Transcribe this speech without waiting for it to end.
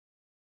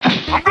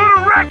I'm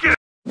gonna wreck it!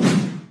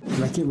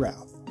 Wreck-It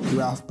Ralph.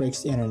 Ralph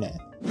breaks the internet.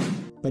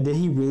 But did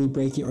he really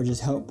break it or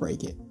just help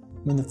break it?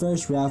 When the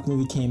first Ralph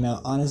movie came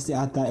out, honestly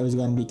I thought it was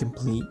going to be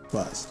complete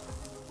bust.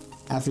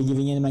 After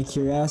giving in to my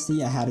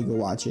curiosity, I had to go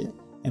watch it.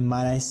 And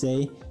might I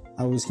say,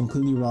 I was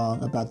completely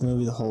wrong about the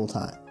movie the whole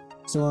time.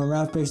 So when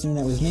Ralph Breaks the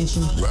Internet was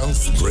mentioned,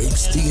 Ralph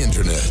Breaks the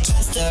Internet.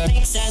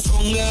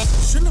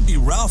 Shouldn't it be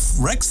Ralph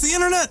Wrecks the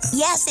Internet?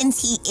 Yeah, since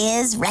he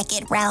is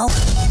Wreck-It Ralph.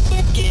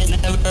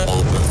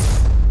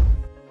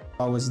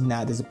 I was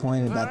not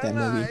disappointed about that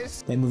movie.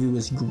 That movie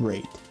was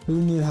great.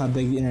 Who knew how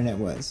big the internet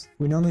was?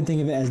 We normally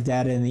think of it as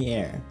data in the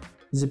air,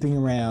 zipping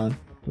around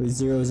with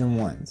zeros and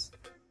ones.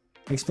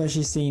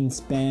 Especially seeing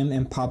spam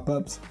and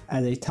pop-ups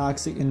as a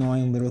toxic,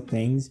 annoying little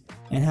things,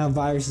 and how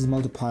viruses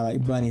multiply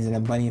like bunnies in a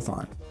bunny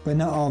farm. But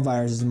not all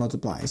viruses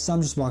multiply.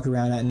 Some just walk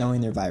around not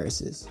knowing they're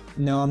viruses.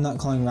 No, I'm not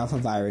calling Ralph a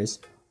virus.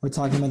 We're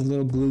talking about the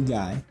little blue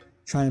guy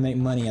trying to make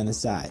money on the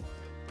side.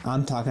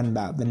 I'm talking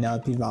about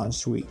Vanellope Von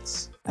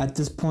Schweetz. At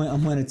this point,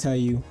 I'm going to tell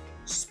you,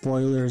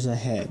 spoilers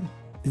ahead.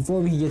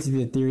 Before we can get to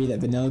the theory that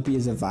Vanellope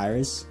is a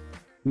virus,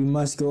 we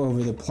must go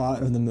over the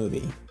plot of the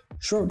movie.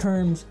 Short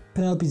terms,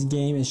 Penelope's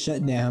game is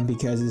shut down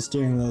because the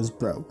steering wheel is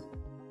broke.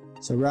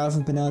 So Ralph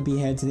and Penelope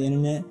head to the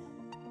internet,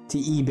 to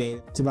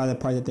eBay, to buy the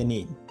part that they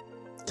need.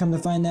 Come to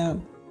find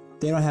out,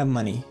 they don't have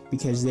money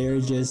because they're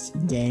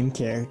just game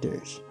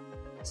characters.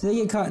 So they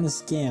get caught in a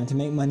scam to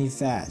make money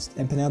fast,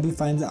 and Penelope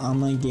finds the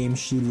online game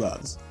she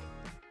loves.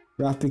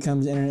 Ralph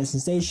becomes an internet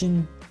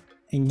sensation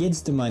and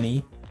gets the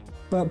money,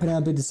 but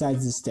Penelope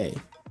decides to stay.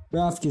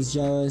 Ralph gets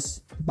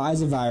jealous,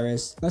 buys a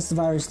virus, lets the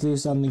virus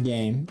loose on the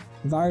game,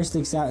 the virus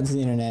leaks out into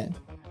the internet,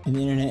 and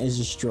the internet is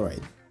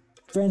destroyed.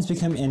 Friends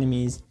become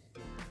enemies,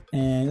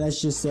 and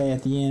let's just say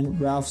at the end,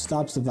 Ralph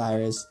stops the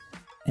virus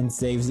and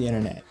saves the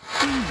internet.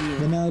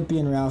 Vanellope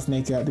and Ralph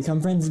make up,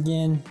 become friends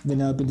again,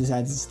 Vanellope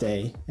decides to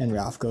stay, and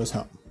Ralph goes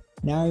home.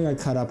 Now we are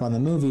caught up on the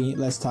movie,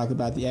 let's talk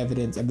about the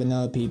evidence of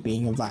Vanellope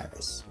being a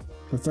virus.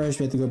 But first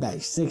we have to go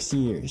back 6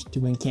 years to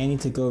when Candy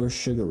took over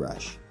Sugar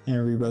Rush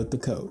and rewrote the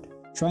code,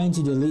 trying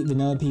to delete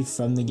Vanellope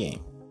from the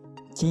game.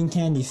 King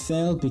Candy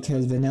failed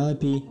because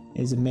Vanellope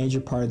is a major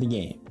part of the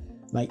game,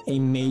 like a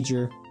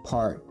major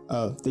part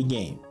of the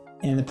game.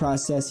 And in the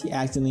process, he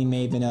accidentally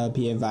made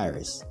Vanellope a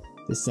virus,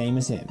 the same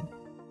as him.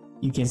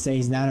 You can say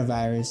he's not a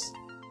virus,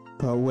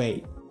 but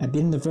wait, at the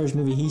end of the first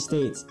movie he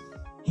states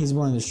he's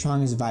one of the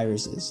strongest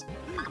viruses.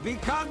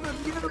 Because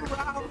of you,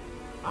 Ralph,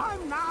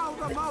 I'm now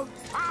the most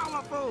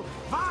powerful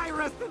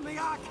virus in the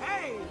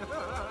arcade!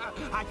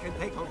 I can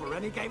take over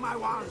any game I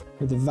want!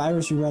 With the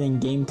virus rewriting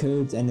game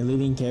codes and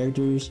deleting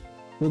characters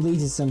will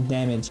lead to some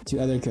damage to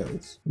other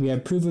codes. We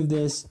have proof of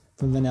this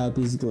from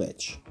Vanellope's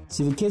glitch.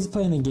 See, the kids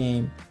playing the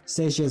game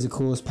say she has the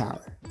coolest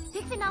power.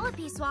 Pick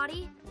Vanellope,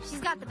 Swatty. She's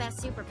got the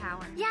best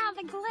superpower. Yeah,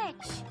 the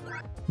glitch.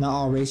 Not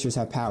all racers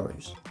have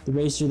powers. The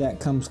racer that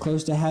comes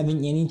close to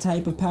having any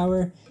type of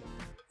power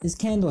is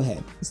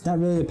Candlehead. It's not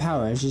really a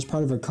power, it's just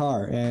part of her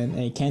car and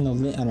a candle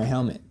lit on her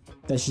helmet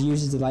that she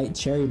uses to light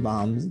cherry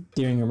bombs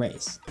during a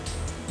race.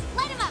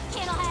 Light him up,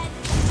 Candlehead!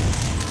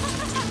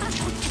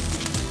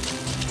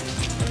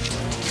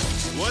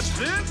 What's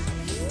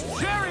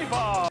this? Cherry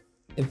bomb!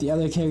 If the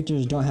other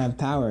characters don't have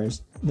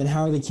powers, then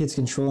how are the kids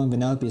controlling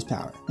Vanellope's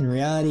power? In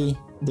reality,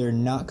 they're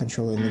not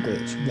controlling the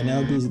glitch.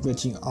 Vanellope is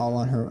glitching all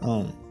on her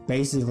own.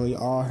 Basically,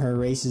 all her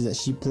races that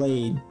she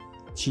played,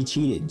 she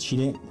cheated. She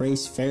didn't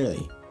race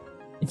fairly.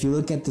 If you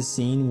look at the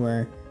scene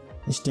where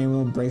the steering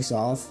wheel breaks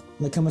off,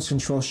 look how much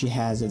control she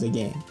has of the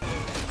game.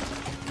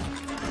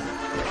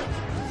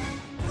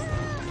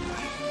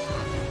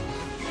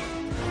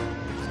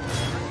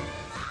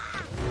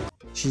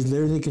 She's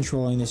literally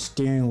controlling the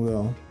steering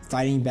wheel,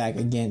 fighting back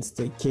against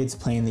the kids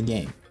playing the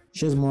game.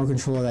 She has more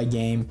control of that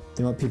game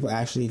than what people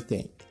actually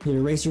think. You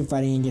have a racer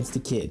fighting against the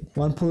kid.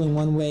 One pulling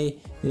one way,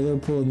 the other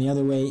pulling the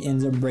other way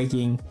ends up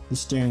breaking the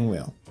steering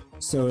wheel.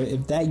 So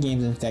if that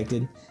game's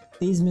infected,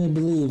 leads me to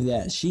believe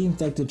that she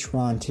infected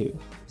Tron too.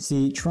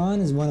 See, Tron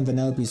is one of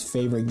Vanellope's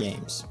favorite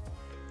games.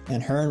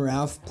 And her and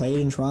Ralph played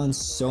in Tron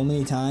so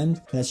many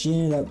times that she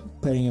ended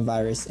up putting a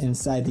virus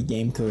inside the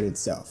game code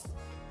itself,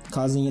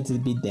 causing it to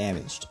be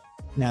damaged.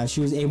 Now, if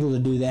she was able to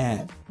do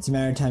that, it's a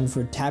matter of time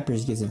before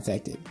Tappers gets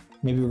infected.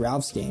 Maybe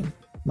Ralph's game.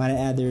 Might I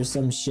add there's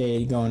some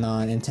shade going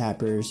on in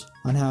Tappers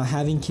on how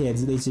having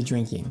kids leads to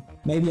drinking.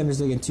 Maybe I'm just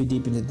looking too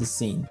deep into this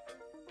scene.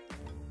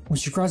 When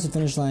she crossed the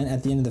finish line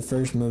at the end of the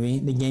first movie,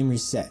 the game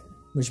reset,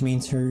 which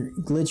means her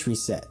glitch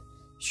reset.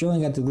 She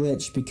only got the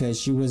glitch because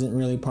she wasn't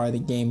really part of the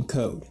game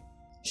code.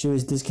 She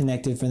was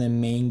disconnected from the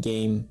main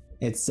game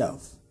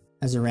itself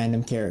as a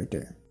random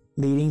character,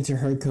 leading to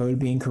her code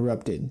being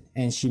corrupted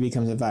and she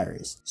becomes a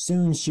virus.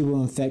 Soon she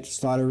will infect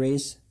Slaughter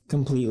Race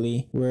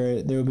completely,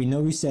 where there will be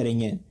no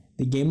resetting it,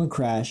 the game will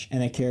crash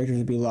and the characters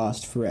will be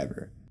lost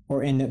forever,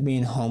 or end up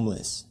being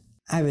homeless.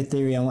 I have a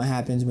theory on what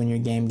happens when your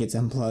game gets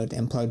unplugged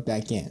and plugged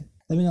back in.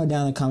 Let me know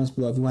down in the comments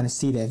below if you want to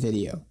see that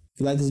video. If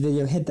you like this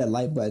video, hit that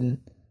like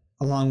button,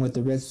 along with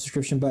the red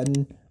subscription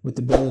button with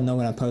the bell to know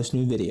when I post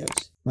new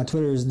videos. My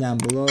Twitter is down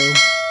below.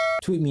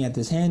 Tweet me at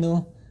this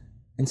handle.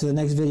 Until the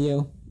next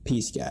video,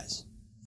 Peace, guys.